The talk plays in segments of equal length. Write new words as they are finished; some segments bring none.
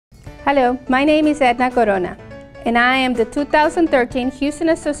Hello, my name is Edna Corona, and I am the 2013 Houston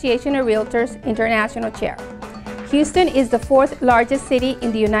Association of Realtors International Chair. Houston is the fourth largest city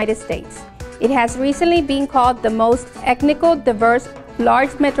in the United States. It has recently been called the most ethnically diverse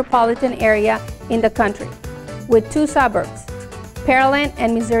large metropolitan area in the country, with two suburbs, Pearland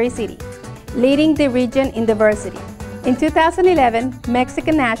and Missouri City, leading the region in diversity. In 2011,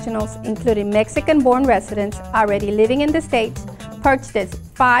 Mexican nationals, including Mexican-born residents already living in the States, purchased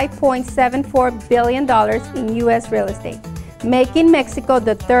 $5.74 billion in U.S. real estate, making Mexico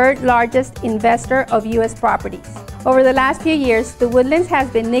the third largest investor of U.S. properties. Over the last few years, the Woodlands has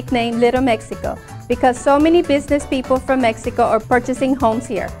been nicknamed Little Mexico because so many business people from Mexico are purchasing homes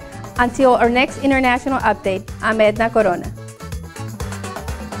here. Until our next international update, I'm Edna Corona.